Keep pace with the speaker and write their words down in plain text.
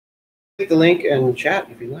the link and chat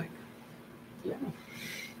if you like. Yeah.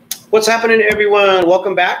 What's happening, everyone?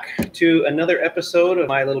 Welcome back to another episode of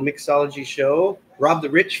my little mixology show, Rob the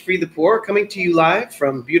Rich, Free the Poor, coming to you live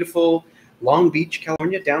from beautiful Long Beach,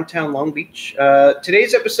 California, downtown Long Beach.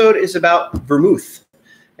 Today's episode is about vermouth,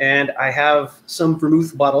 and I have some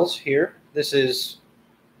vermouth bottles here. This is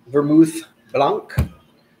Vermouth Blanc.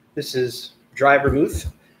 This is dry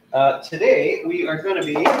vermouth. Today, we are going to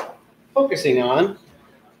be focusing on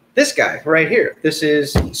this guy right here. This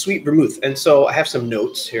is sweet vermouth. And so I have some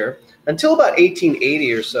notes here. Until about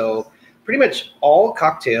 1880 or so, pretty much all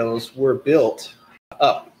cocktails were built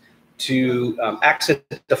up to accent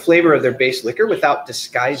the flavor of their base liquor without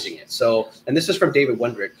disguising it. So, and this is from David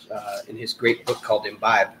Wondrich in his great book called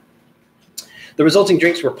Imbibe. The resulting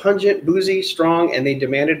drinks were pungent, boozy, strong, and they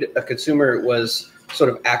demanded a consumer was sort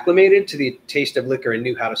of acclimated to the taste of liquor and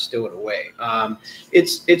knew how to stow it away.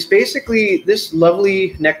 It's basically, this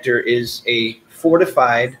lovely nectar is a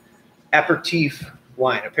fortified aperitif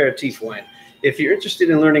wine. If you're interested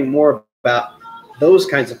in learning more about those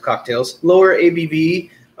kinds of cocktails, lower ABV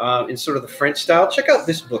in sort of the French style, check out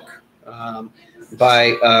this book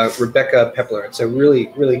by Rebecca Pepler. It's a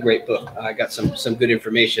really, really great book. I got some good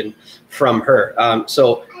information from her.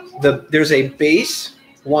 So there's a base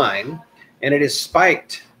wine, and it is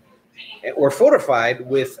spiked or fortified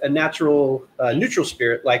with a natural neutral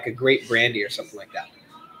spirit like a grape brandy or something like that.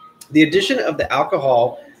 The addition of the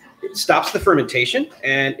alcohol stops the fermentation,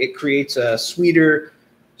 and it creates a sweeter,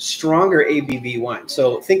 stronger ABV wine.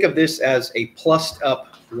 So think of this as a plussed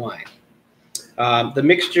up wine. The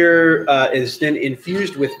mixture is then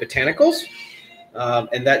infused with botanicals,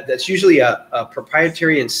 and that's usually a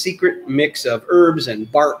proprietary and secret mix of herbs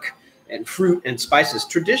and bark and fruit and spices.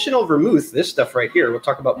 Traditional vermouth, this stuff right here, we'll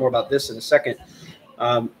talk about more about this in a second,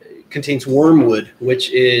 contains wormwood,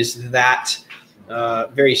 which is that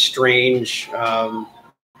very strange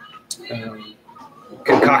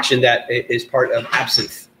concoction that is part of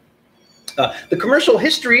absinthe. The commercial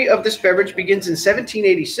history of this beverage begins in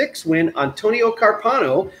 1786 when Antonio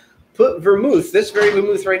Carpano put vermouth, this very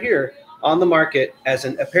vermouth right here, on the market as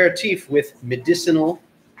an aperitif with medicinal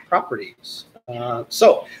properties.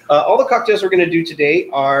 All the cocktails we're going to do today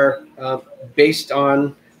are based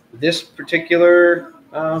on this particular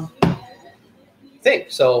thing.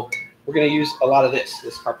 So we're going to use a lot of this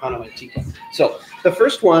Carpano Antica. So the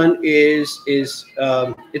first one is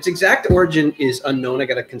its exact origin is unknown. I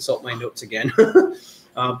got to consult my notes again.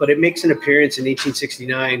 But it makes an appearance in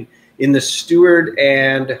 1869 in the Steward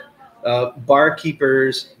and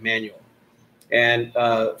Barkeeper's Manual. And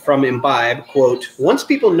from Imbibe, quote, "Once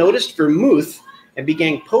people noticed vermouth and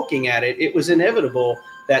began poking at it, it was inevitable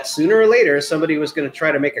that sooner or later somebody was going to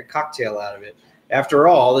try to make a cocktail out of it. After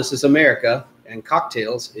all, this is America, and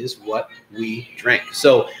cocktails is what we drank."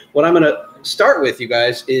 So what I'm going to start with, you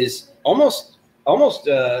guys, is almost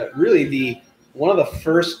really one of the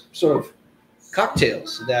first sort of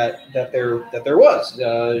cocktails that there was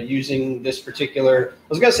using this particular, I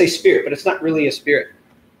was going to say spirit, but it's not really a spirit.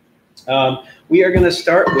 We are going to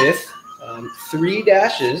start with 3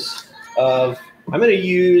 dashes of, I'm going to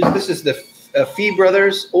use, this is the Fee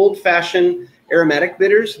Brothers Old-Fashioned Aromatic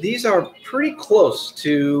Bitters. These are pretty close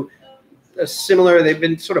to similar, they've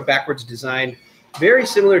been sort of backwards designed, very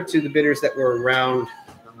similar to the bitters that were around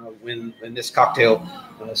when this cocktail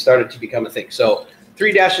started to become a thing. So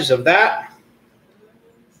 3 dashes of that.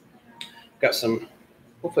 Got some,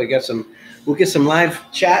 hopefully we'll get some live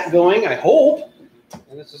chat going, I hope.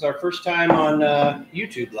 And this is our first time on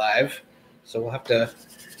YouTube Live, so we'll have to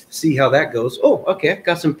see how that goes. Oh, okay,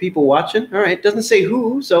 got some people watching. All right, doesn't say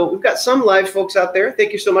who, so we've got some live folks out there.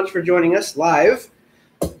 Thank you so much for joining us live.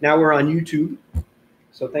 Now we're on YouTube,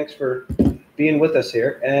 so thanks for being with us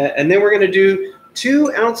here. And then we're going to do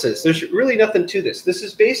 2 ounces. There's really nothing to this. This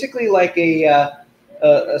is basically like a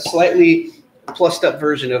slightly plussed up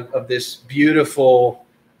version of this beautiful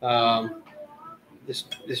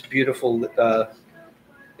this beautiful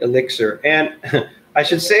elixir. And I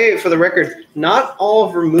should say, for the record, not all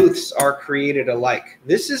vermouths are created alike.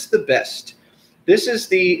 This is the best. This is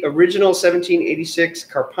the original 1786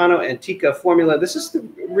 Carpano Antica formula. This is the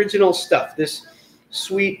original stuff. This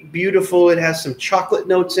sweet, beautiful. It has some chocolate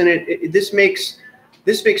notes in it. This makes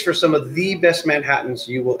for some of the best Manhattans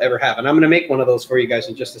you will ever have. And I'm going to make one of those for you guys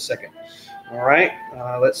in just a second. All right.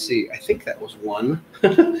 Let's see. I think that was 1.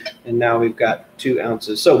 And now we've got 2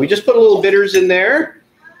 ounces. So we just put a little bitters in there.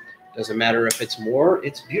 Doesn't matter if it's more,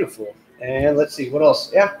 it's beautiful. And let's see, what else?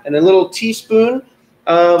 Yeah, and a little teaspoon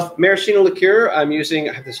of maraschino liqueur. I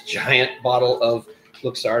have this giant bottle of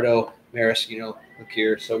Luxardo maraschino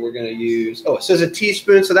liqueur. So we're going to use, it says a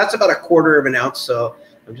teaspoon. So that's about 1/4 of an ounce. So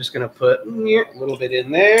I'm just going to put a little bit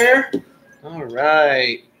in there. All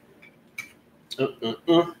right.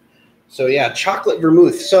 So yeah, chocolate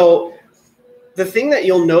vermouth. So the thing that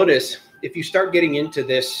you'll notice if you start getting into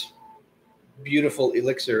this beautiful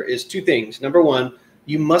elixir is two things. Number one,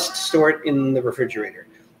 you must store it in the refrigerator.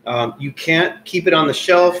 You can't keep it on the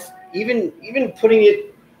shelf. Even putting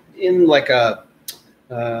it in like a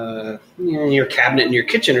in your cabinet in your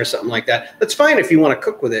kitchen or something like that, that's fine if you want to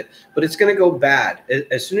cook with it, but it's going to go bad.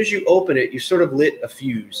 As soon as you open it, you sort of lit a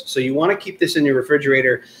fuse. So you want to keep this in your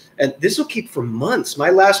refrigerator, and this will keep for months. My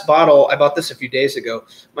last bottle, I bought this a few days ago.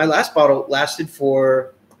 My last bottle lasted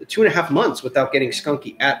for 2.5 months without getting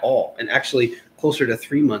skunky at all, and actually closer to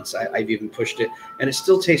 3 months I've even pushed it, and it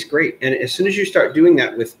still tastes great. And as soon as you start doing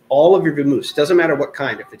that with all of your vermouths, doesn't matter what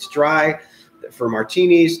kind, if it's dry, for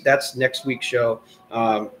martinis, that's next week's show.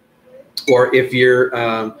 Or if you're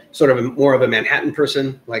sort of more of a Manhattan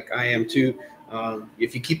person like I am too,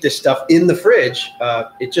 if you keep this stuff in the fridge,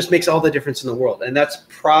 it just makes all the difference in the world. And that's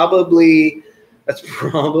probably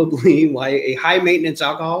why a high maintenance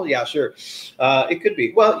alcohol. Yeah, sure. It could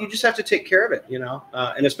be. Well, you just have to take care of it, you know,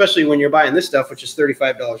 and especially when you're buying this stuff, which is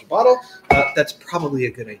 $35 a bottle, that's probably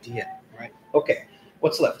a good idea, right? Okay.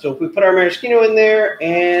 What's left? So if we put our maraschino in there,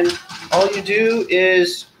 and all you do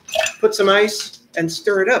is put some ice and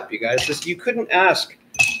stir it up, you guys. You couldn't ask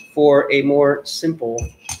for a more simple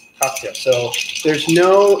cocktail. So there's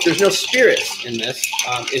no spirits in this.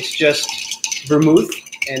 It's just vermouth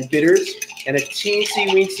and bitters and a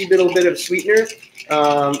teensy-weensy little bit of sweetener.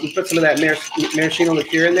 We put some of that maraschino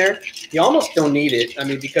liqueur in there. You almost don't need it. I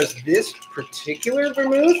mean, because this particular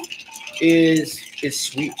vermouth is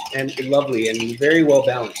sweet and lovely and very well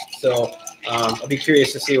balanced. So I'll be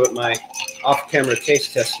curious to see what my off-camera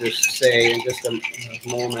taste testers say in just a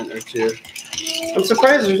moment or two. I'm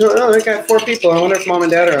surprised there's they got 4 people. I wonder if mom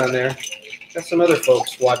and dad are on there. Got some other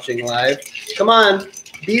folks watching live. Come on,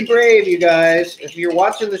 be brave, you guys. If you're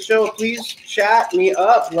watching the show, please chat me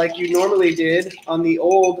up like you normally did on the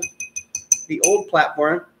old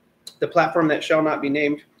platform, the platform that shall not be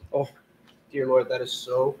named. Oh, dear Lord, that is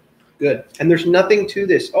so good. And there's nothing to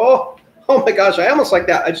this. Oh my gosh, I almost like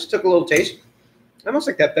that. I just took a little taste. I almost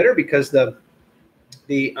like that better because wow,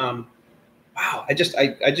 I just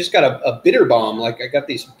got a bitter bomb. Like I got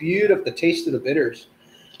these beautiful, the taste of the bitters.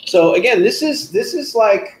 So again, this is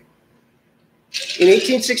like in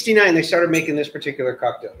 1869 they started making this particular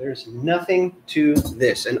cocktail. There's nothing to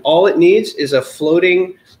this, and all it needs is a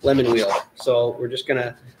floating lemon wheel. So we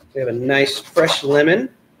have a nice fresh lemon,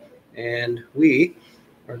 and we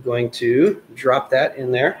are going to drop that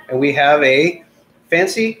in there, and we have a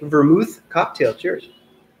fancy vermouth cocktail. Cheers.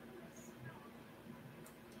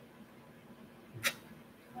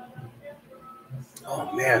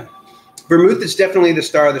 Oh man, vermouth is definitely the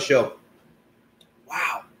star of the show.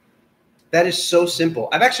 Wow, that is so simple.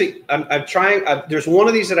 I'm trying. There's one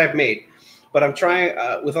of these that I've made, but I'm trying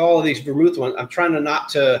with all of these vermouth ones. I'm trying to not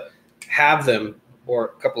to have them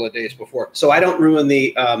for a couple of days before, so I don't ruin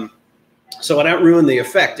the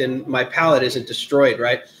effect and my palate isn't destroyed,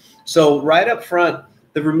 right? So right up front,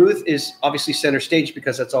 the vermouth is obviously center stage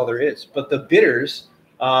because that's all there is. But the bitters,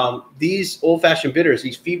 these old-fashioned bitters,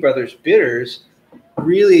 these Fee Brothers bitters,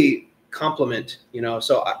 really complement, you know.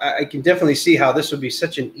 So I can definitely see how this would be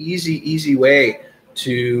such an easy way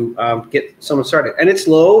to get someone started. And it's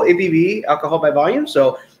low ABV, alcohol by volume.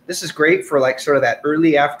 So this is great for like sort of that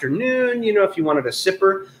early afternoon, you know, if you wanted a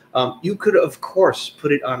sipper. You could, of course,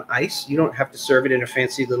 put it on ice. You don't have to serve it in a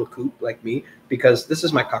fancy little coupe like me, because this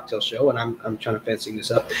is my cocktail show and I'm trying to fancy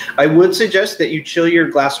this up. I would suggest that you chill your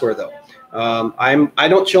glassware though. I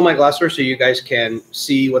don't chill my glassware so you guys can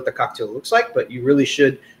see what the cocktail looks like, but you really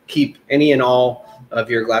should keep any and all of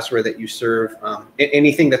your glassware that you serve,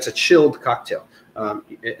 anything that's a chilled cocktail,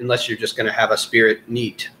 unless you're just going to have a spirit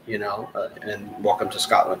neat, you know, and welcome to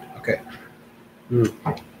Scotland. Okay.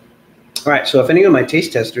 All right, so if any of my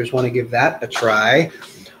taste testers want to give that a try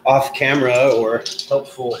off camera, or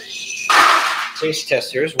helpful taste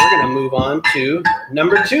testers, we're going to move on to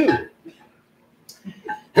number 2.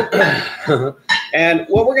 And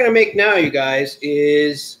what we're going to make now, you guys,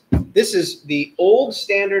 this is the old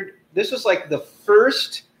standard. This was like the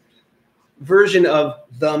first version of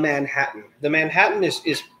the Manhattan. The Manhattan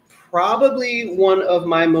is probably one of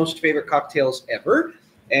my most favorite cocktails ever.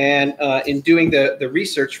 And in doing the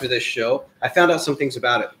research for this show, I found out some things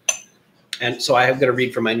about it. And so I'm going to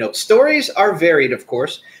read from my notes. Stories are varied, of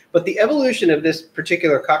course, but the evolution of this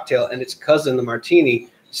particular cocktail and its cousin, the martini,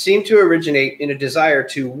 seemed to originate in a desire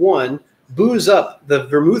to, 1, booze up the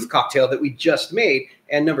vermouth cocktail that we just made,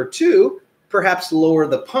 and number 2, perhaps lower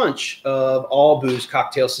the punch of all booze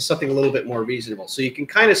cocktails to something a little bit more reasonable. So you can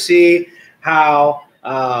kind of see how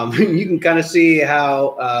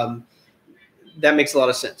that makes a lot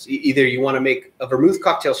of sense. Either you want to make a vermouth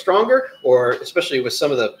cocktail stronger, or especially with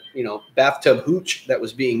some of the bathtub hooch that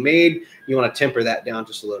was being made, you want to temper that down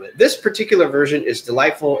just a little bit. This particular version is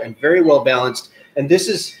delightful and very well balanced. And this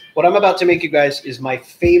is what I'm about to make you guys is my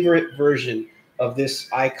favorite version of this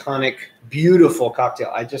iconic, beautiful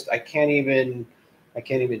cocktail. I can't even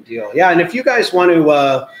deal. Yeah, and if you guys want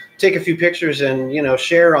to take a few pictures and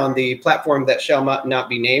share on the platform that shall not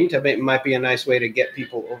be named, it might be a nice way to get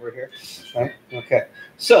people over here. Right? Okay.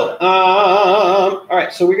 So, all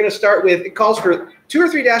right. So we're going to start with. It calls for 2 or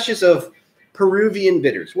 3 dashes of Peruvian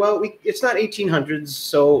bitters. Well, it's not 1800s,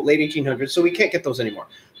 so late 1800s, so we can't get those anymore.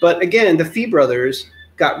 But again, the Fee brothers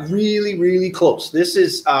got really, really close. This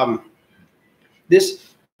is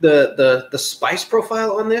the spice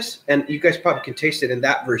profile on this, and you guys probably can taste it in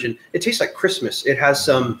that version. It tastes like Christmas. It has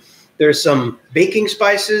there's some baking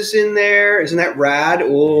spices in there. Isn't that rad?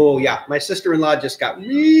 Oh yeah, my sister-in-law just got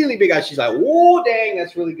really big eyes. She's like, "Whoa, dang,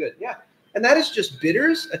 that's really good." Yeah, and that is just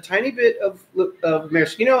bitters, a tiny bit of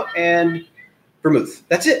maraschino and vermouth.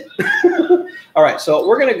 That's it. All right, so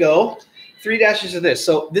we're gonna go 3 dashes of this.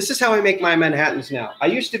 So this is how I make my Manhattans now. I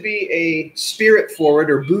used to be a spirit forward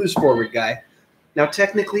or booze forward guy. Now,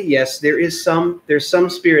 technically, yes, there's some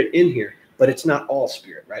spirit in here, but it's not all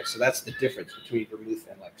spirit, right? So that's the difference between vermouth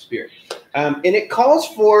and like spirit. And it calls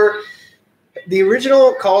for, the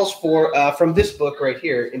original calls for, from this book right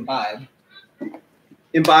here, Imbibe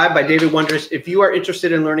by David Wondrous. If you are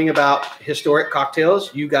interested in learning about historic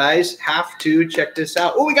cocktails, you guys have to check this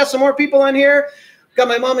out. Oh, we got some more people on here. Got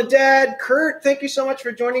my mom and dad. Kurt, thank you so much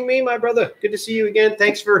for joining me, my brother. Good to see you again.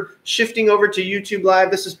 Thanks for shifting over to YouTube Live.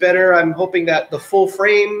 This is better. I'm hoping that the full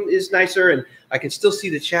frame is nicer and I can still see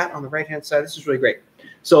the chat on the right-hand side. This is really great.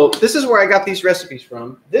 So this is where I got these recipes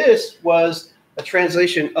from. This was a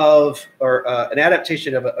translation of, or an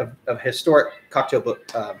adaptation of a historic cocktail book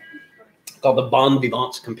called the Bon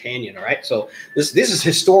Vivant's Companion, all right? So this is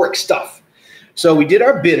historic stuff. So we did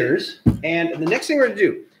our bitters, and the next thing we're going to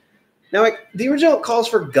do, now, the original calls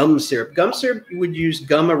for gum syrup. Gum syrup, you would use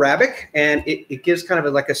gum arabic, and it gives kind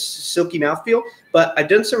of like a silky mouthfeel. But I've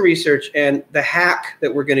done some research, and the hack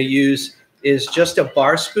that we're going to use is just a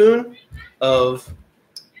bar spoon of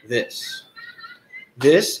this.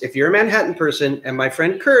 This, if you're a Manhattan person, and my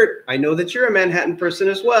friend Kurt, I know that you're a Manhattan person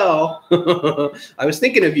as well. I was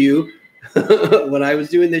thinking of you when I was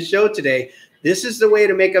doing this show today. This is the way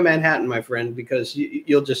to make a Manhattan, my friend, because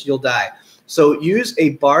you'll die. So use a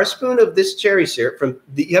bar spoon of this cherry syrup.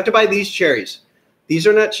 You have to buy these cherries. These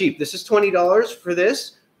are not cheap. This is $20 for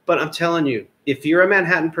this, but I'm telling you, if you're a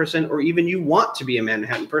Manhattan person, or even you want to be a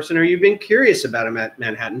Manhattan person, or you've been curious about a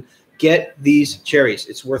Manhattan, get these cherries.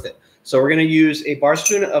 It's worth it. So we're going to use a bar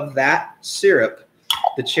spoon of that syrup,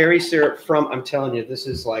 the cherry syrup from. I'm telling you, this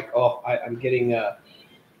is like, oh, I'm getting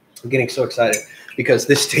so excited because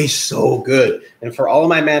this tastes so good. And for all of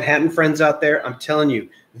my Manhattan friends out there, I'm telling you,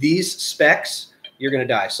 these specs, you're going to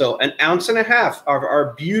die. So 1.5 ounces of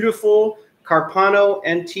our beautiful Carpano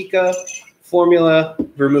Antica Formula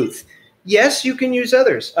Vermouth. Yes, you can use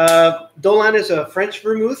others. Dolan is a French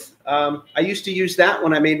vermouth. I used to use that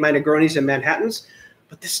when I made my Negronis and Manhattans,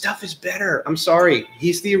 but this stuff is better. I'm sorry.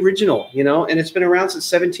 He's the original, and it's been around since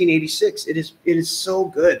 1786. It is so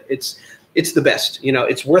good. It's the best.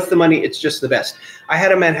 It's worth the money. It's just the best. I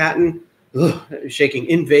had a Manhattan, shaking,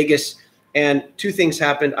 in Vegas. And 2 things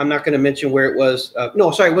happened. I'm not going to mention where it was.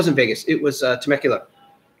 No, sorry, it wasn't Vegas. It was Temecula.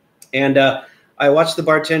 And I watched the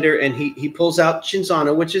bartender, and he pulls out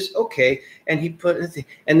Cinzano, which is okay. And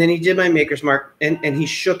and then he did my Maker's Mark, and he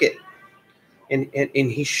shook it. And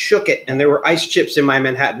he shook it, and there were ice chips in my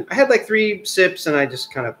Manhattan. I had like 3 sips, and I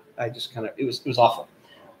just kind of, it was awful.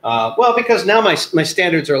 Well, because now my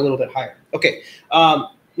standards are a little bit higher. Okay.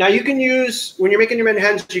 Now you can use, when you're making your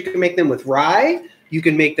Manhattans, you can make them with rye. You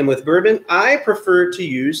can make them with bourbon. I prefer to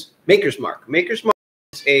use Maker's Mark. Maker's Mark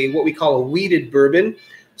is what we call a wheated bourbon.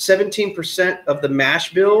 17% of the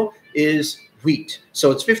mash bill is wheat.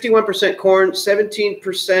 So it's 51% corn,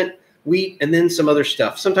 17% wheat, and then some other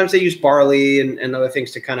stuff. Sometimes they use barley and other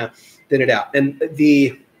things to kind of thin it out. And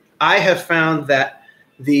I have found that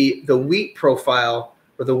the wheat profile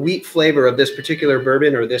or the wheat flavor of this particular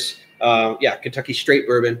bourbon, or this Kentucky straight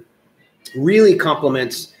bourbon, really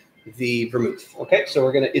complements the vermouth. Okay, so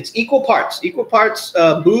it's equal parts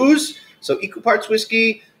booze, so equal parts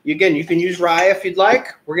whiskey. Again, you can use rye if you'd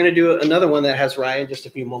like. We're going to do another one that has rye in just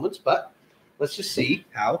a few moments, but let's just see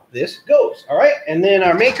how this goes. All right, and then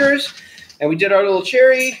our makers, and we did our little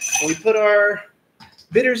cherry, and we put our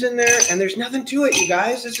bitters in there, and there's nothing to it, you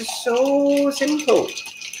guys. This is so simple.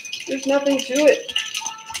 There's nothing to it.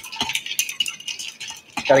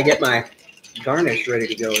 Got to get my garnish ready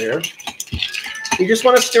to go here. You just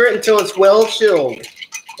want to stir it until it's well chilled,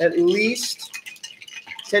 at least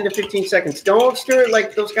 10 to 15 seconds. Don't stir it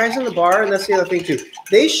like those guys in the bar, and that's the other thing too.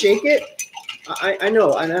 They shake it. I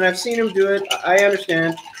know, and I've seen them do it. I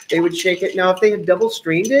understand. They would shake it. Now, if they had double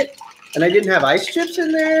strained it, and I didn't have ice chips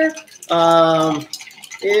in there,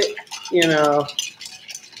 you know,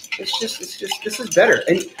 it's just this is better.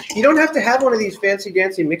 And you don't have to have one of these fancy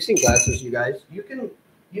dancy mixing glasses, you guys. You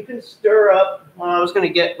can stir up. I was going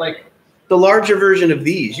to get like the larger version of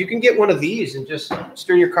these. You can get one of these and just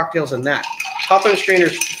stir your cocktails in that. Hawthorne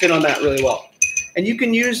strainers fit on that really well. And you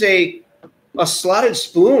can use a slotted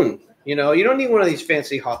spoon. You know, you don't need one of these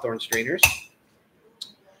fancy Hawthorne strainers.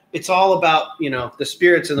 It's all about, you know, the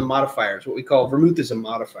spirits and the modifiers, what we call vermouth is a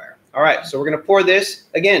modifier. All right, so we're going to pour this.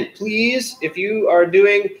 Again, please, if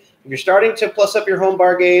you're starting to plus up your home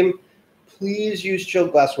bar game, please use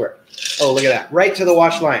chilled glassware. Oh, look at that. Right to the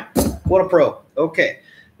wash line. What a pro. Okay.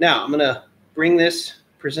 Now, I'm going to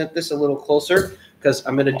present this a little closer because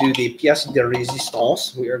I'm going to do the pièce de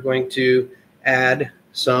résistance. We are going to add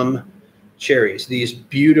some cherries. These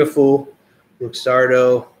beautiful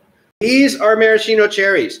Luxardo. These are maraschino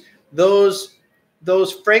cherries. Those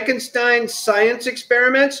Frankenstein science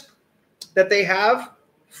experiments that they have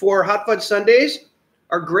for hot fudge sundaes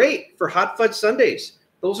are great for hot fudge sundaes.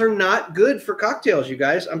 Those are not good for cocktails, you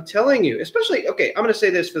guys. I'm telling you. Especially, okay, I'm going to say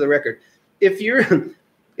this for the record. If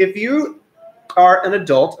you are an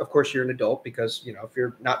adult, of course you're an adult because, you know, if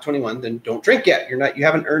you're not 21, then don't drink yet. You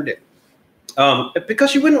haven't earned it.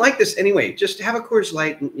 Because you wouldn't like this anyway. Just have a Coors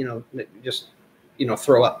Light and, you know, just, you know,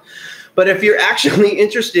 throw up. But if you're actually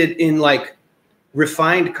interested in like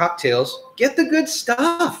refined cocktails, get the good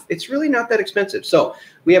stuff. It's really not that expensive. So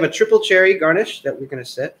we have a triple cherry garnish that we're going to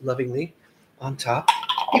set lovingly on top.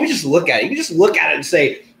 You can just look at it. You can just look at it and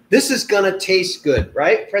say, this is going to taste good,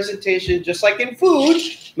 right? Presentation, just like in food,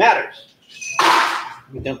 matters.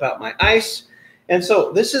 Let me dump out my ice. And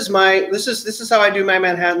so this is how I do my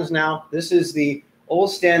Manhattans now. This is the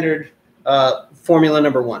old standard formula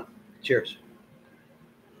number 1. Cheers.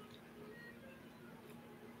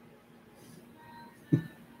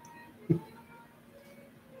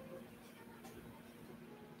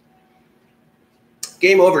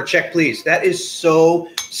 Game over. Check, please. That is so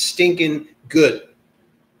stinking good.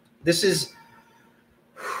 This is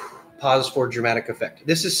pause for dramatic effect.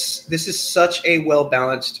 This is such a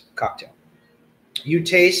well-balanced cocktail. You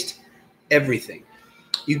taste everything.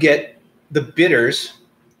 You get the bitters,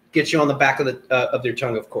 get you on the back of their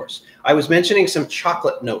tongue, of course. I was mentioning some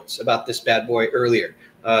chocolate notes about this bad boy earlier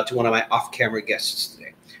to one of my off-camera guests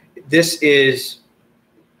today.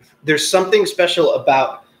 There's something special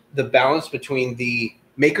about the balance between the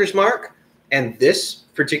Maker's Mark and this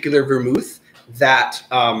particular vermouth that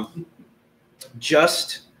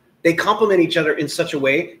they complement each other in such a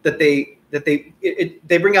way that they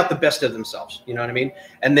bring out the best of themselves. You know what I mean?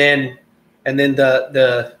 And then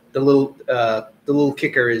the little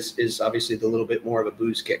kicker is obviously the little bit more of a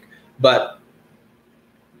booze kick. But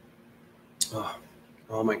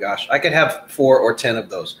oh my gosh, I could have 4 or 10 of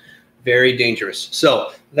those. Very dangerous.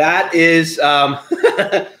 So that is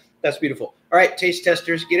that's beautiful. All right, taste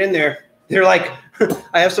testers, get in there. They're like,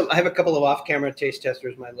 I have a couple of off-camera taste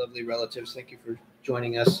testers, my lovely relatives. Thank you for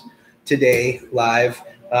joining us today live.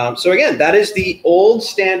 So again, that is the old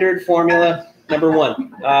standard formula number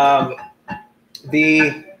 1.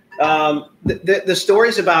 The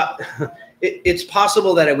stories about it's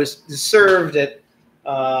possible that it was served at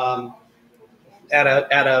a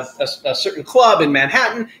certain club in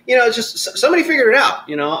Manhattan. You know, it's just somebody figured it out.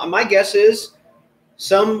 You know, my guess is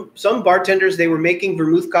some bartenders, they were making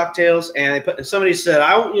vermouth cocktails and somebody said,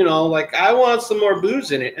 I want some more booze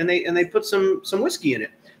in it, and they put some whiskey in it.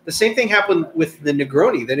 The same thing happened with the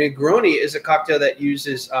Negroni. The Negroni is a cocktail that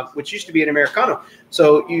uses which used to be an Americano.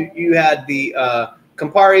 So you had the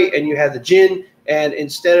Campari and you had the gin, and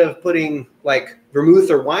instead of putting like vermouth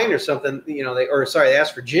or wine or something, you know, they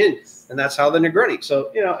asked for gin, and that's how the Negroni. So,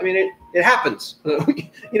 you know, I mean, it happens.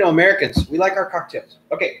 You know, Americans, we like our cocktails.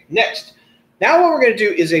 Okay, next. Now what we're going to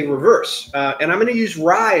do is a reverse, and I'm going to use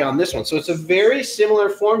rye on this one. So it's a very similar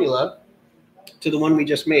formula to the one we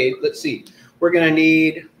just made. Let's see. We're going to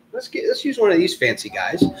need, let's use one of these fancy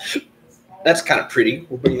guys. That's kind of pretty.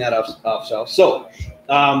 We'll bring that off. So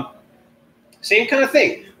same kind of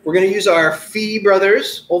thing. We're going to use our Fee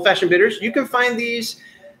Brothers old-fashioned bitters. You can find these.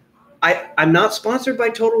 I'm not sponsored by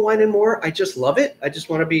Total Wine & More. I just love it. I just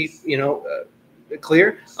want to be,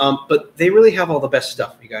 clear. But they really have all the best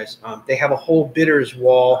stuff, you guys. They have a whole bitters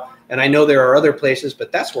wall, and I know there are other places,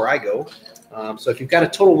 but that's where I go. So if you've got a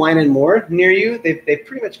Total Wine and More near you, they've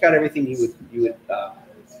pretty much got everything you would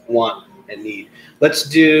want and need. Let's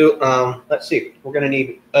do. Let's see. We're going to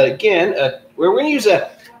need again. We're going to use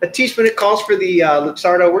a teaspoon. It calls for the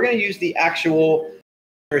Luxardo. We're going to use the actual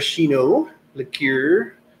maraschino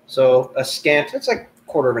liqueur. So a scant. It's like a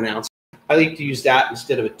quarter of an ounce. I like to use that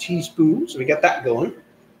instead of a teaspoon. So we got that going.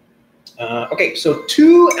 Okay, so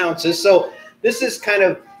 2 ounces. So this is kind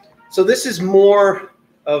of. So this is more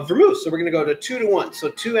of vermouth. So we're going to go to 2 to 1. So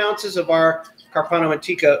 2 ounces of our Carpano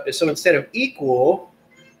Antica. So instead of equal,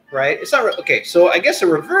 right? It's not okay. So I guess a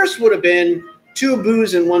reverse would have been 2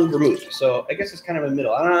 booze and 1 vermouth. So I guess it's kind of a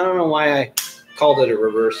middle. I don't know why I called it a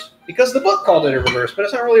reverse, because the book called it a reverse, but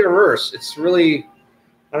it's not really a reverse. It's really,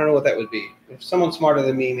 I don't know what that would be. If someone smarter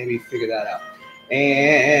than me, maybe figure that out.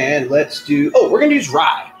 And let's do, we're going to use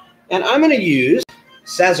rye. And I'm going to use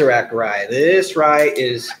Sazerac rye. This rye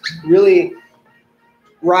is really,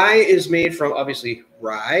 rye is made from, obviously,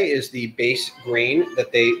 rye is the base grain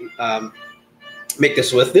that they make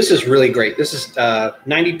this with. This is really great. This is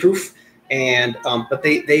 90 proof. And but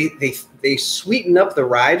they sweeten up the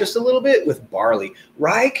rye just a little bit with barley.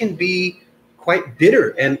 Rye can be quite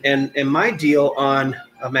bitter, and my deal on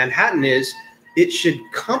a Manhattan is it should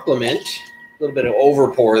complement a little bit of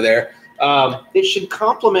overpour there. It should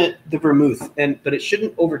complement the vermouth, but it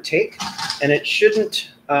shouldn't overtake, and it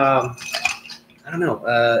shouldn't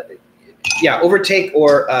overtake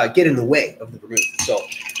or get in the way of the vermouth. So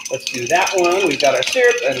let's do that one. We've got our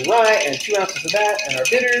syrup and rye and 2 ounces of that, and our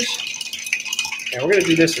bitters. And we're going to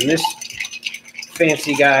do this in this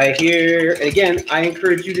fancy guy here. And again, I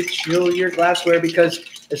encourage you to chill your glassware, because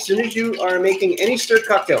as soon as you are making any stirred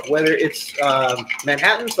cocktail, whether it's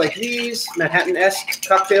Manhattans like these, Manhattan-esque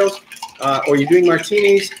cocktails, or you're doing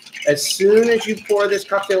martinis, as soon as you pour this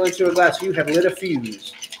cocktail into a glass, you have lit a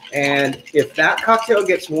fuse. And if that cocktail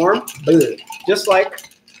gets warm, just like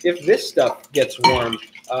if this stuff gets warm,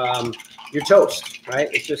 you're toast, right?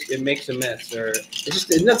 It makes a mess, or it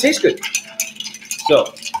doesn't taste good.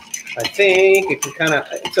 So I think if you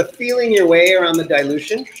it's a feeling your way around the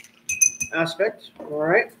dilution aspect, all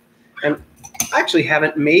right? And I actually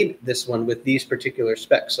haven't made this one with these particular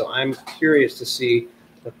specs, so I'm curious to see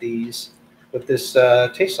what this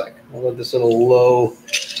tastes like. I love this little low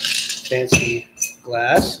fancy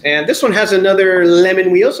glass. And this one has another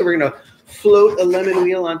lemon wheel, so we're going to float a lemon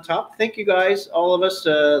wheel on top. Thank you guys, all of us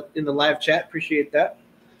in the live chat. Appreciate that.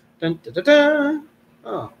 Dun, da, da, da.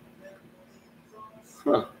 Oh.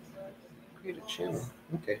 Huh. Create a channel.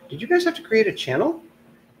 Okay. Did you guys have to create a channel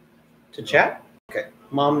to chat? Okay.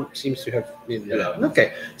 Mom seems to have needed that.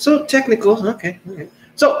 Okay. So technical. Okay. Okay.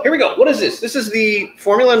 So here we go. What is this? This is the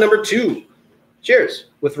formula number 2. Cheers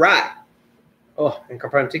with rye. Oh, and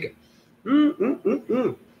Carpano Antica. Ooh.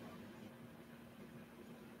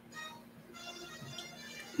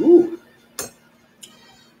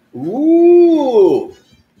 Ooh.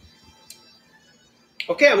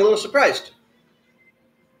 Okay, I'm a little surprised.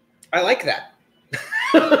 I like that.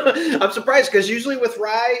 I'm surprised, because usually with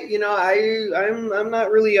rye, I'm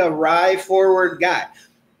not really a rye forward guy.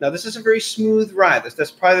 Now this is a very smooth rye.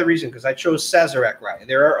 That's probably the reason, because I chose Sazerac rye.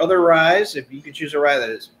 There are other ryes. If you could choose a rye that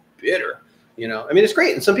is bitter, I mean, it's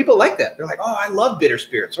great, and some people like that. They're like, oh, I love bitter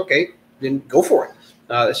spirits. Okay, then go for it.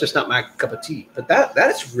 It's just not my cup of tea. But that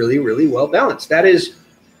is really, really well balanced. That's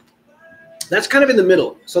kind of in the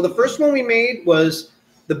middle. So the first one we made was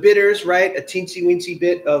the bitters, right? A teensy-weensy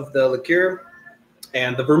bit of the liqueur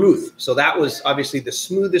and the vermouth. So that was obviously the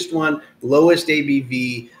smoothest one, lowest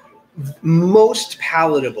ABV, most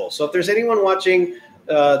palatable. So if there's anyone watching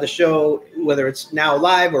the show, whether it's now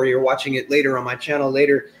live or you're watching it later on my channel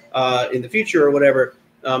later in the future or whatever,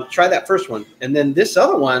 try that first one. And then this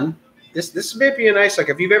other one, this may be a nice, like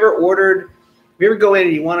if you've ever go in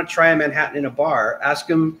and you want to try a Manhattan in a bar, ask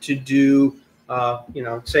them to do,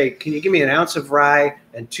 say, can you give me an ounce of rye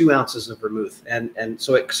and 2 ounces of vermouth? And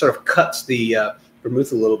so it sort of cuts the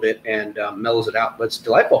vermouth a little bit and mellows it out, but it's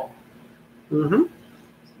delightful.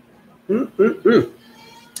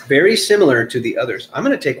 Very similar to the others. I'm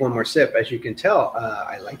going to take one more sip. As you can tell,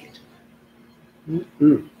 I like it.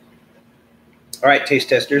 All right, taste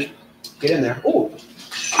testers, get in there. Oh,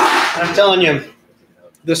 I'm telling you,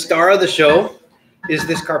 the star of the show is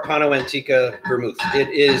this Carpano Antica vermouth.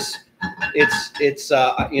 It's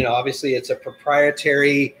obviously it's a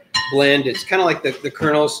proprietary blend. It's kind of like the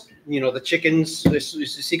Colonel's the chickens, this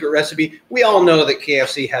is a secret recipe. We all know that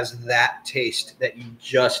KFC has that taste that you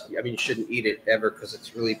you shouldn't eat it ever because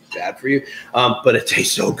it's really bad for you. But it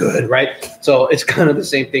tastes so good, right? So it's kind of the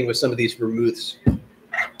same thing with some of these vermouths.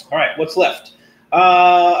 All right, what's left?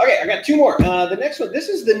 Okay, I got two more. The next one, this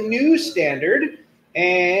is the new standard.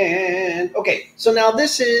 And okay, so now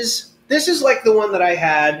this is like the one that I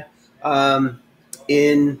had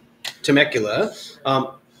in Temecula.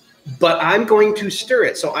 But I'm going to stir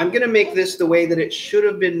it. So I'm going to make this the way that it should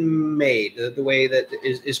have been made, the way that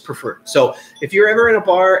is preferred. So if you're ever in a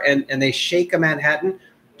bar and they shake a Manhattan,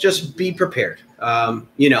 just be prepared. And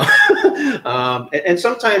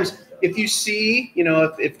sometimes if you see,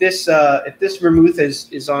 if this vermouth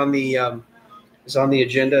is on the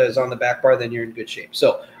agenda, is on the back bar, then you're in good shape.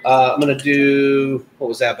 So I'm going to do, what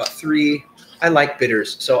was that, about 3. I like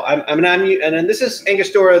bitters. So and then this is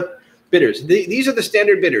Angostura bitters. These are the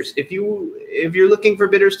standard bitters. If you're looking for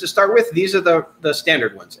bitters to start with, these are the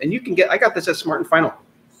standard ones. And you can I got this at Smart and Final.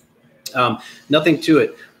 Nothing to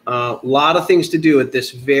it. A lot of things to do with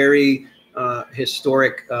this very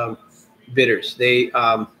historic bitters.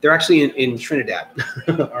 They're actually in Trinidad.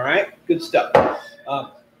 All right, good stuff.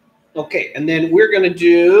 Okay, and then I'm gonna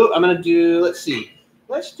do, let's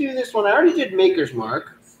do this one. I already did Maker's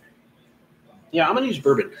Mark. Yeah, I'm gonna use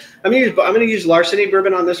bourbon. I'm gonna use Larceny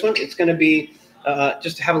bourbon on this one. It's gonna be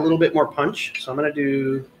just to have a little bit more punch. So I'm gonna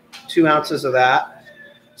do 2 ounces of that.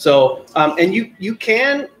 So and you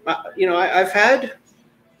can I've had,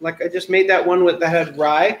 like, I just made that one that had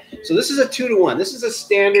rye. So this is a 2-to-1. This is a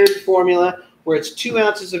standard formula where it's 2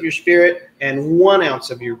 ounces of your spirit and 1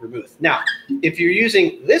 ounce of your vermouth. Now, if you're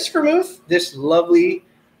using this vermouth, this lovely,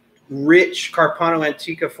 rich Carpano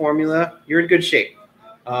Antica formula, you're in good shape.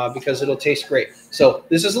 Because it'll taste great. So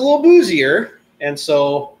this is a little boozier, and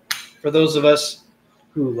so for those of us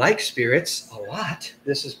who like spirits a lot,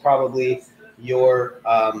 this is probably your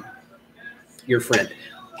friend.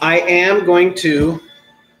 I am going to,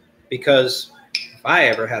 because if I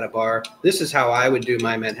ever had a bar, this is how I would do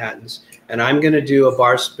my Manhattans, and I'm going to do a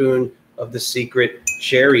bar spoon of the secret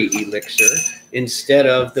cherry elixir instead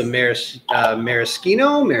of the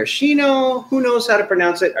maraschino, who knows how to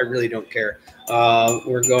pronounce it? I really don't care.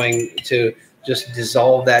 We're going to just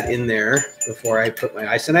dissolve that in there before I put my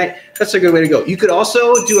isonite. That's a good way to go. You could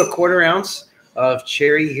also do a 1/4 ounce of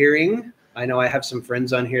cherry hearing. I know I have some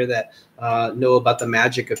friends on here that know about the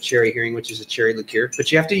magic of cherry hearing, which is a cherry liqueur, but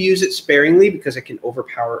you have to use it sparingly because it can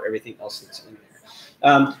overpower everything else that's in there.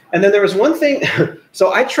 And then there was one thing.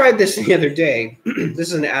 So I tried this the other day. This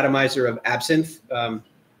is an atomizer of absinthe,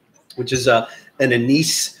 which is an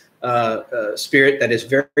anise spirit that is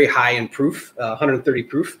very high in proof, 130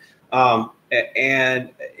 proof, and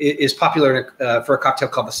it is popular for a cocktail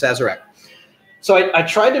called the Sazerac. So I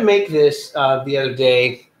tried to make this the other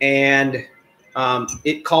day, and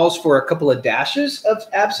it calls for a couple of dashes of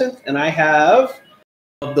absinthe, and I have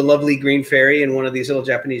the lovely Green Fairy in one of these little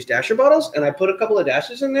Japanese dasher bottles, and I put a couple of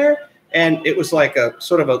dashes in there, and it was like a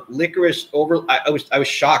sort of a licorice I was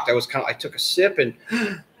shocked. I took a sip and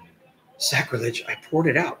sacrilege, I poured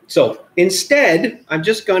it out. So instead, I'm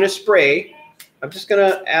just going to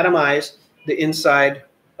atomize the inside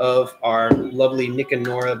of our lovely Nick and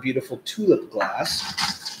Nora beautiful tulip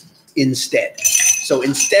glass instead. So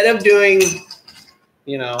instead of doing,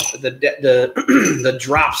 the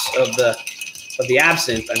drops of the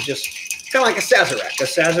absinthe, I'm just kind of like a Sazerac. A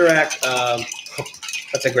Sazerac,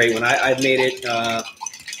 that's a great one. I made it a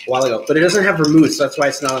while ago, but it doesn't have vermouth, so that's why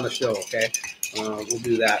it's not on the show, okay? We'll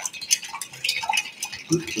do that.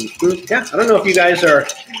 Yeah, I don't know if you guys are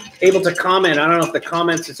able to comment. I don't know if the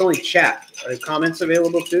comments, it's only chat. Are the comments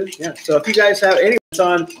available too? Yeah. So if you guys have any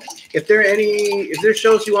on, if there's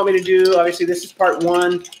shows you want me to do, obviously this is part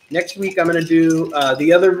 1. Next week I'm going to do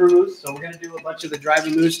the other vermouth. So we're going to do a bunch of the dry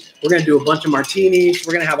vermouths. We're going to do a bunch of martinis.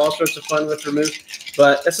 We're going to have all sorts of fun with vermouth.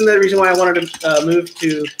 But that's another reason why I wanted to move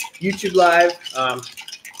to YouTube Live.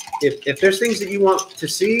 If there's things that you want to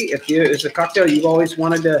see, if there's a cocktail you've always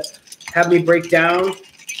wanted to have me break down,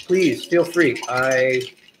 please feel free. I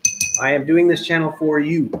am doing this channel for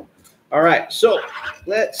you. All right, so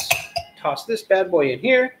let's toss this bad boy in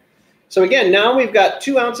here. So again, now we've got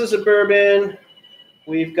 2 ounces of bourbon.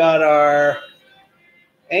 We've got our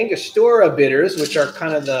Angostura bitters, which are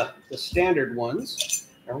kind of the standard ones.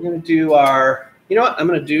 And we're going to do our, what I'm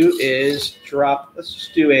going to do is let's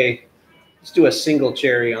do a single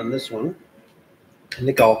cherry on this one. I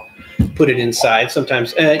think I'll put it inside.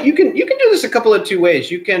 Sometimes you can do this a couple of 2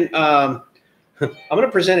 ways. You can I'm going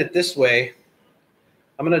to present it this way.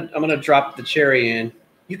 I'm going to drop the cherry in.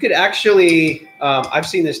 You could actually I've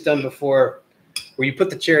seen this done before. where you put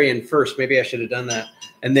the cherry in first. Maybe I should have done that.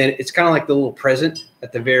 And then it's kind of like the little present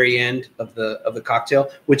at the very end of the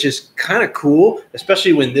cocktail, which is kind of cool,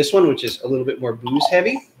 especially when this one, which is a little bit more booze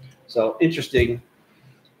heavy. So interesting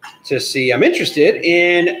to see. I'm interested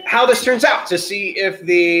in how this turns out, to see if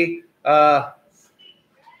the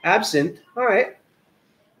absinthe. All right.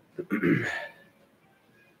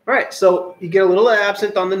 All right, so you get a little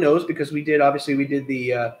absinthe on the nose because we did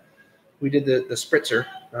the spritzer.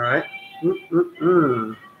 All right.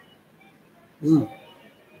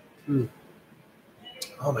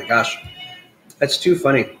 Oh my gosh, that's too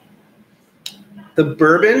funny. The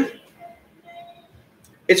bourbon,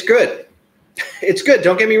 it's good. It's good.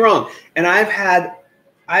 Don't get me wrong. And I've had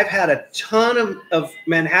a ton of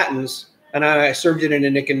Manhattans, and I served it in a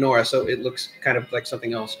Nick and Nora, so it looks kind of like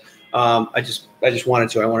something else. I just wanted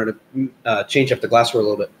to. I wanted to change up the glassware a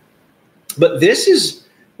little bit. But this is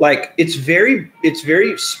like it's very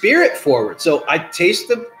spirit forward. So I taste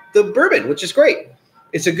the bourbon, which is great.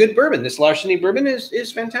 It's a good bourbon. This Larceny bourbon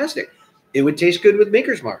is fantastic. It would taste good with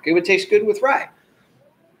Maker's Mark. It would taste good with rye.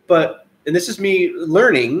 But, and this is me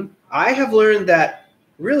learning, I have learned that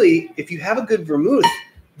really, if you have a good vermouth,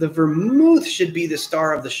 the vermouth should be the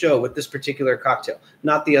star of the show with this particular cocktail,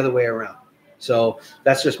 not the other way around. So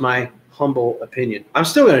that's just my humble opinion. I'm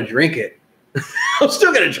still going to drink it. I'm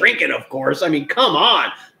still going to drink it, of course. I mean, come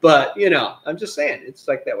on. But, you know, I'm just saying it's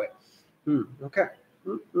like that way. Okay.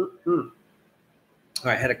 All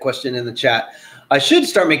right, I had a question in the chat. I should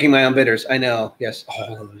start making my own bitters. I know. Yes.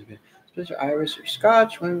 Oh, Irish or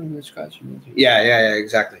Scotch? Scotch. Yeah,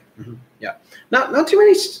 exactly. Yeah. Not too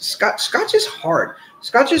many. Scotch is hard.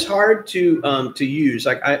 Scotch is hard to use.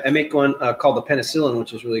 Like I make one called the penicillin,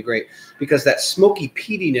 which is really great because that smoky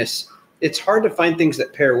peatiness. It's hard to find things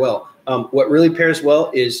that pair well. What really pairs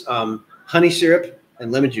well is honey syrup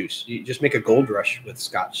and lemon juice. You just make a gold rush with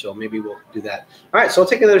Scotch. So maybe we'll do that. All right, so I'll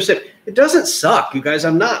take another sip. It doesn't suck, you guys.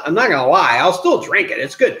 I'm not gonna lie. I'll still drink it.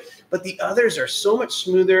 It's good. But the others are so much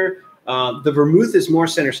smoother. The vermouth is more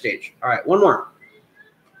center stage. All right, one more.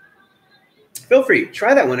 Feel free,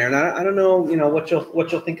 try that one, Aaron. I don't know, what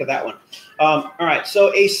you'll think of that one. All right,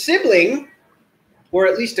 so a sibling, or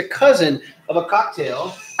at least a cousin of a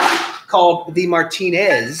cocktail called the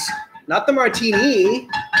Martinez, not the Martini,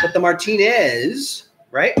 but the Martinez,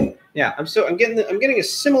 right? Yeah, I'm getting a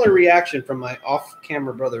similar reaction from my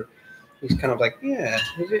off-camera brother. He's kind of like, yeah,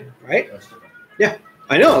 is it right? Yeah,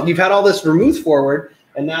 I know. You've had all this vermouth forward,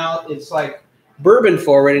 and now it's like bourbon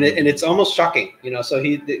forward, and it's almost shocking, So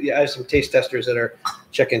I have some taste testers that are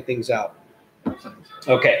checking things out.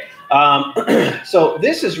 Okay, so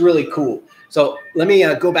this is really cool. So let me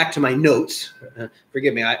go back to my notes.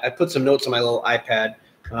 Forgive me, I put some notes on my little iPad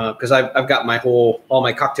because I've got all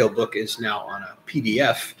my cocktail book is now on a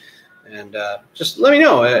PDF. And just let me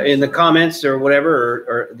know in the comments or whatever,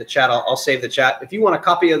 or the chat. I'll save the chat. If you want a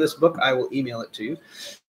copy of this book, I will email it to you.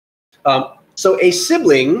 So a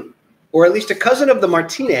sibling, or at least a cousin of the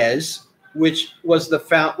Martinez, which was the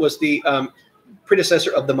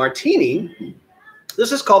predecessor of the Martini.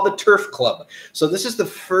 This is called the Turf Club. So this is the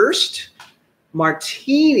first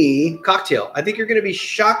Martini cocktail. I think you're going to be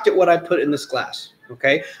shocked at what I put in this glass.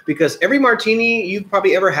 Okay, because every Martini you've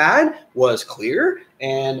probably ever had was clear,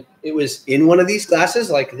 and it was in one of these glasses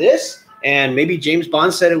like this. And maybe James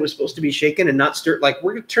Bond said it was supposed to be shaken and not stirred. Like,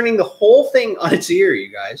 we're turning the whole thing on its ear, you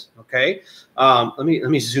guys. Okay, let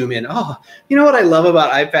me zoom in. Oh, you know what I love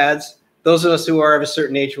about iPads? Those of us who are of a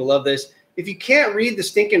certain age will love this. If you can't read the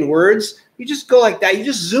stinking words, you just go like that. You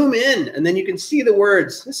just zoom in, and then you can see the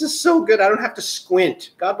words. This is so good. I don't have to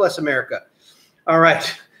squint. God bless America. All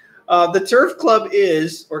right. The Turf Club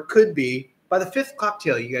is, or could be, by the fifth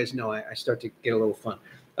cocktail, you guys know I start to get a little fun.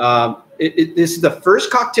 This is the first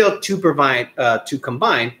cocktail to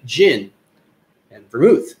combine gin and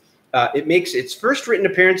vermouth. It makes its first written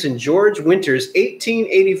appearance in George Winter's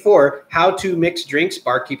 1884 How to Mix Drinks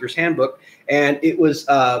Barkeeper's Handbook. And it was,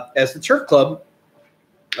 as the Turf Club,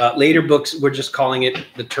 later books were just calling it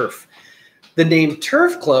the Turf. The name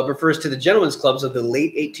Turf Club refers to the gentlemen's clubs of the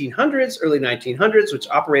late 1800s, early 1900s, which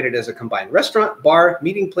operated as a combined restaurant, bar,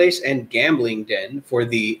 meeting place, and gambling den for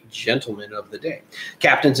the gentlemen of the day.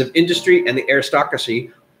 Captains of industry and the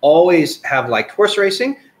aristocracy always have liked horse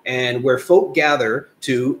racing, and where folk gather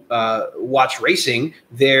to watch racing,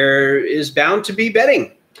 there is bound to be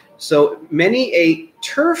betting. So many a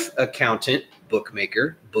turf accountant,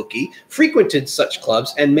 bookmaker, bookie, frequented such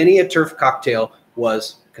clubs, and many a turf cocktail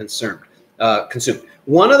was consumed.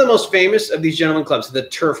 One of the most famous of these gentlemen clubs, the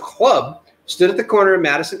Turf Club, stood at the corner of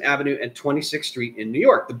Madison Avenue and 26th Street in New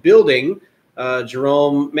York. The building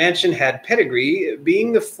Jerome Mansion had pedigree,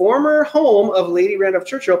 being the former home of Lady Randolph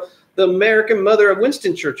Churchill, the American mother of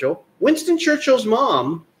Winston Churchill. Winston Churchill's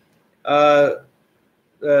mom,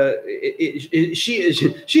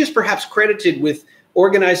 she is perhaps credited with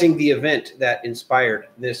organizing the event that inspired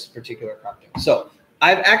this particular cocktail. So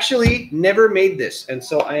I've actually never made this, and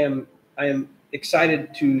so I am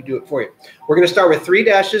excited to do it for you. We're going to start with 3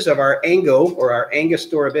 dashes of our Ango, or our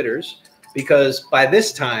Angostura bitters, because by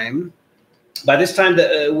this time,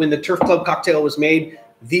 when the Turf Club cocktail was made,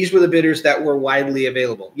 these were the bitters that were widely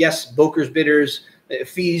available. Yes, Boker's bitters, the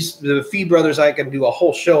Fee brothers. I can do a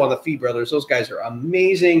whole show on the Fee brothers. Those guys are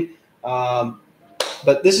amazing.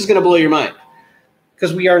 But this is going to blow your mind,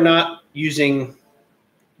 because we are not using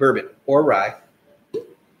bourbon or rye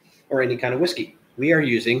or any kind of whiskey. We are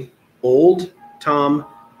using Old Tom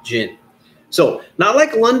gin. So not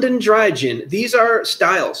like London Dry gin. These are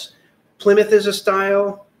styles. Plymouth is a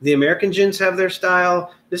style. The American gins have their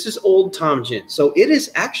style. This is Old Tom gin. So it is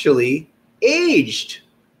actually aged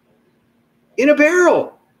in a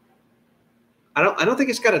barrel. I don't think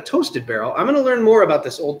it's got a toasted barrel. I'm going to learn more about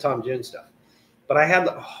this Old Tom gin stuff. But I had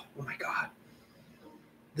oh my God,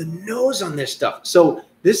 the nose on this stuff. So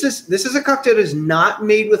this is a cocktail that is not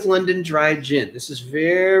made with London Dry gin. This is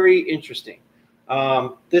very interesting.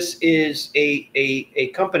 This is a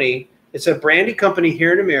company. It's a brandy company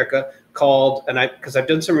here in America called, because I've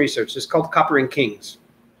done some research, it's called Copper and Kings.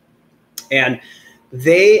 And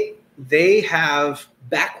they have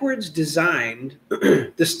backwards designed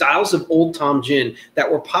the styles of Old Tom gin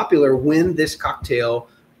that were popular when this cocktail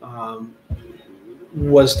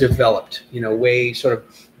was developed, way sort of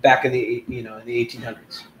back in the, in the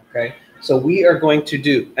 1800s. Okay. So we are going to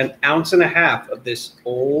do 1.5 ounces of this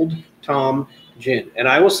Old Tom gin. And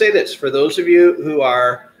I will say this, for those of you who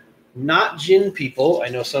are not gin people, I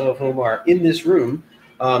know some of whom are in this room,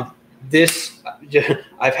 I've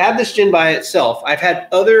had this gin by itself. I've had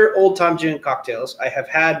other Old Tom gin cocktails. I have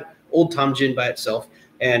had Old Tom gin by itself.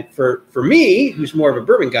 And for me, who's more of a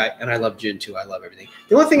bourbon guy, and I love gin too, I love everything.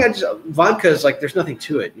 The only thing vodka is like, there's nothing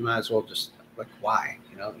to it. You might as well just, why?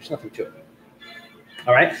 There's nothing to it.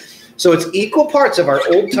 All right. So it's equal parts of our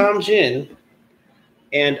Old Tom gin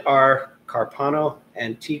and our Carpano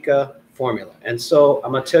Antica formula. And so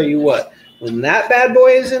I'm going to tell you what, when that bad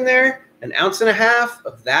boy is in there, 1.5 ounces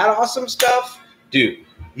of that awesome stuff, dude,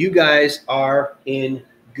 you guys are in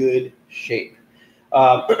good shape.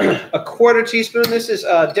 A 1/4 teaspoon. This is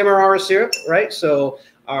Demerara syrup, right? So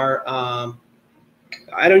our,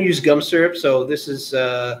 I don't use gum syrup. So this is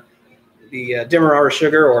the Demerara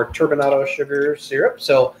sugar or turbinado sugar syrup.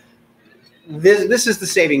 So this is the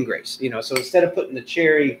saving grace, so instead of putting the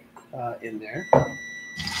cherry in there,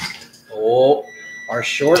 our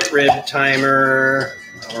short rib timer.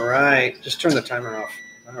 All right. Just turn the timer off.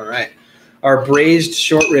 All right. Our braised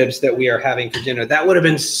short ribs that we are having for dinner. That would have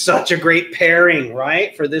been such a great pairing,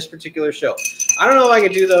 right, for this particular show. I don't know if I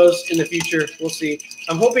could do those in the future. We'll see.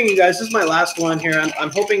 I'm hoping you guys, this is my last one here.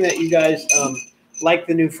 I'm hoping that you guys like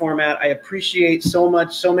the new format. I appreciate so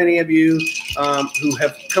many of you who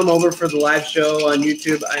have come over for the live show on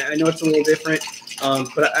YouTube. I know it's a little different,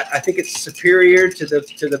 but I think it's superior to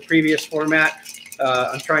the previous format.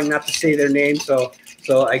 I'm trying not to say their name, so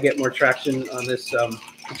I get more traction on this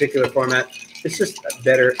particular format. It's just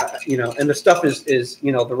better, and the stuff is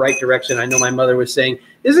the right direction. I know my mother was saying,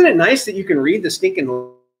 isn't it nice that you can read the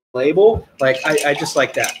stinking label? I just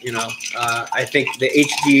like that, I think the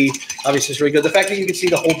HD obviously is really good. The fact that you can see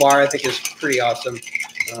the whole bar, I think, is pretty awesome.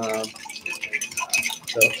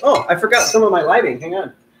 I forgot some of my lighting. Hang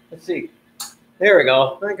on. Let's see. There we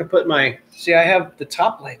go. I can put I have the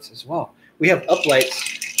top lights as well. We have up lights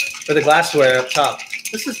for the glassware up top.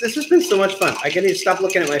 This has been so much fun. I need to stop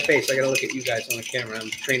looking at my face. I got to look at you guys on the camera. I'm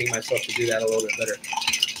training myself to do that a little bit better.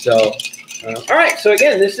 So, all right. So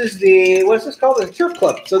again, this is what's this called? The Turf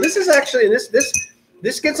Club. So this is actually,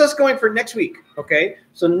 this gets us going for next week. Okay.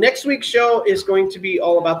 So next week's show is going to be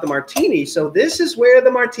all about the martini. So this is where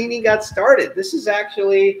the martini got started. This is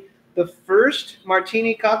actually the first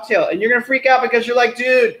martini cocktail. And you're going to freak out because you're like,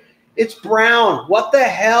 dude, it's brown. What the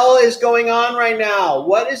hell is going on right now?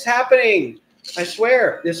 What is happening? I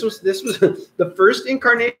swear, this was the first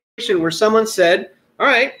incarnation where someone said, all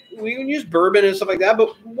right, we can use bourbon and stuff like that,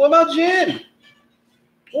 but what about gin?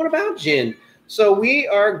 What about gin? So we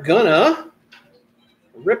are gonna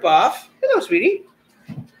rip off, hello, sweetie.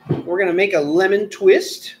 We're gonna make a lemon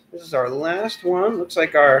twist. This is our last one. Looks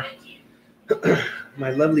like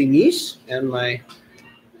my lovely niece and my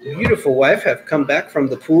beautiful wife have come back from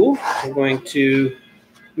the pool. We're going to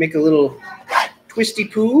make a little twisty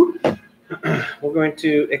poo. We're going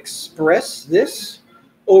to express this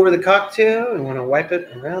over the cocktail. I want to wipe it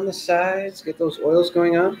around the sides, get those oils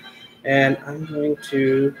going on. And I'm going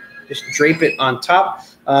to just drape it on top.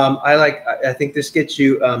 I think this gets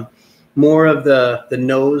you more of the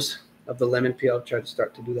nose of the lemon peel. I'll try to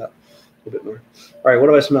start to do that a little bit more. All right, what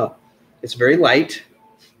do I smell? It's very light.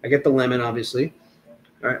 I get the lemon, obviously.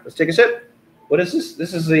 All right, let's take a sip. What is this?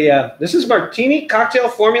 This is martini cocktail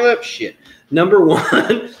formula. Shit. Number 1.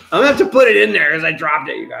 I'm gonna have to put it in there because I dropped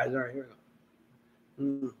it, you guys. All right, here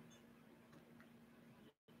we go.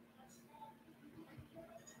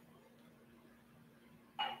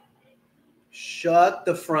 Shut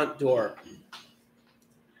the front door.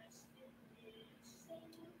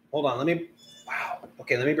 Hold on, wow.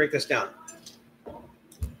 Okay, let me break this down.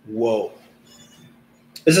 Whoa.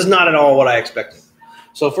 This is not at all what I expected.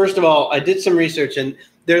 So first of all, I did some research, and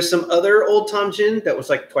there's some other Old Tom gin that was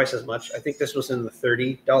like twice as much. I think this was in the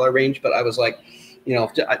 $30 range, but I was like,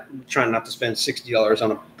 I'm trying not to spend $60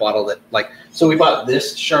 on a bottle that so we bought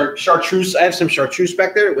this chartreuse. I have some chartreuse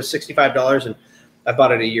back there. It was $65, and I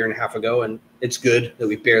bought it a year and a half ago, and it's good that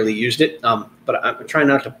we barely used it. But I'm trying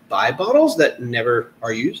not to buy bottles that never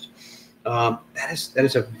are used.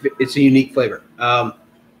 It's a unique flavor.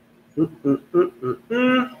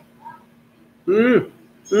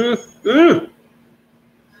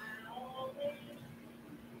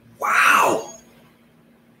 Wow.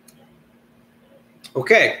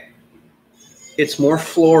 Okay. It's more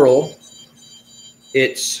floral.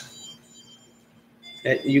 You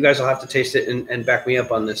guys will have to taste it and back me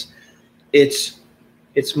up on this. It's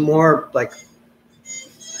more like,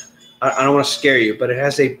 I don't want to scare you, but it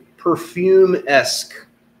has a perfume-esque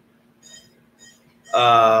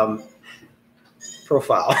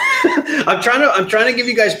profile. I'm trying to give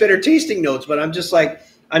you guys better tasting notes, but I'm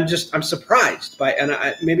surprised by,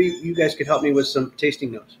 and maybe you guys could help me with some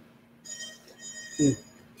tasting notes.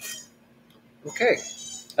 Okay.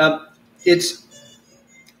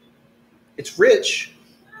 It's rich,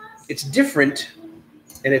 it's different,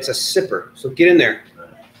 and it's a sipper. So get in there.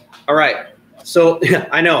 All right. So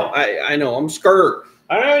I know, I'm scared.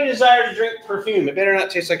 I don't have any desire to drink perfume. It better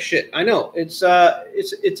not taste like shit. I know. It's a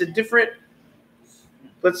different.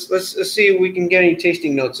 Let's see if we can get any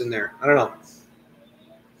tasting notes in there. I don't know.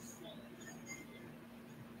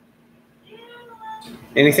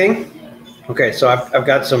 Anything? Okay, so I've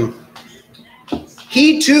got some.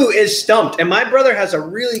 He too is stumped, and my brother has a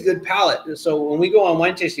really good palate. So when we go on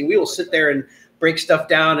wine tasting, we will sit there and break stuff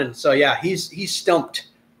down, and so yeah, he's stumped.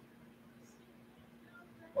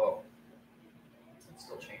 Oh, it's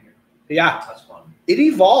still changing. Yeah, it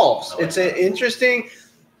evolves. It's an interesting.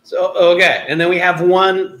 So okay, and then we have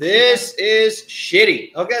one. This is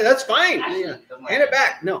shitty. Okay, that's fine. Yeah. Hand it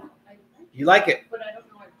back. No, you like it. But I don't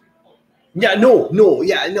know. Yeah,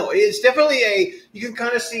 no. It's definitely you can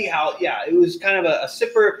kind of see how, it was kind of a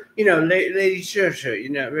sipper, lady sure,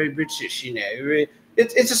 very British,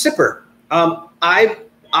 it's a sipper.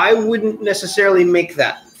 I wouldn't necessarily make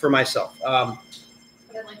that for myself.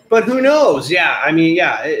 But who knows? Yeah, I mean,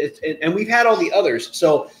 and we've had all the others.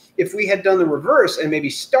 So if we had done the reverse and maybe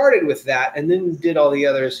started with that and then did all the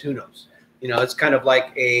others, who knows? It's kind of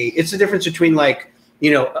like it's the difference between a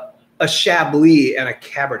Chablis and a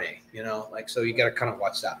Cabernet. So you got to kind of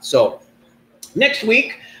watch that. So next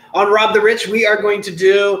week on Rob the Rich, we are going to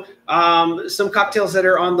do some cocktails that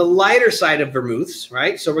are on the lighter side of vermouths,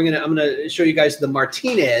 right? So I'm going to show you guys the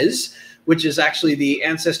Martinez, which is actually the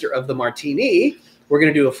ancestor of the Martini. We're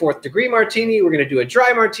going to do a 4th degree Martini. We're going to do a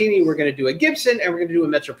dry Martini. We're going to do a Gibson, and we're going to do a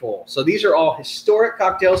Metropole. So these are all historic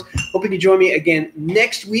cocktails. Hoping you join me again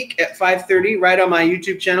next week at 5:30 right on my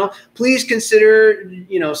YouTube channel. Please consider,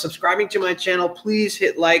 subscribing to my channel. Please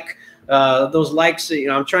hit like. Those likes,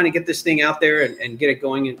 I'm trying to get this thing out there and get it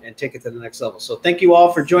going and take it to the next level. So thank you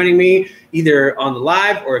all for joining me either on the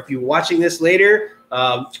live or if you're watching this later.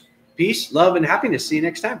 Peace, love, and happiness. See you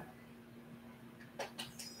next time.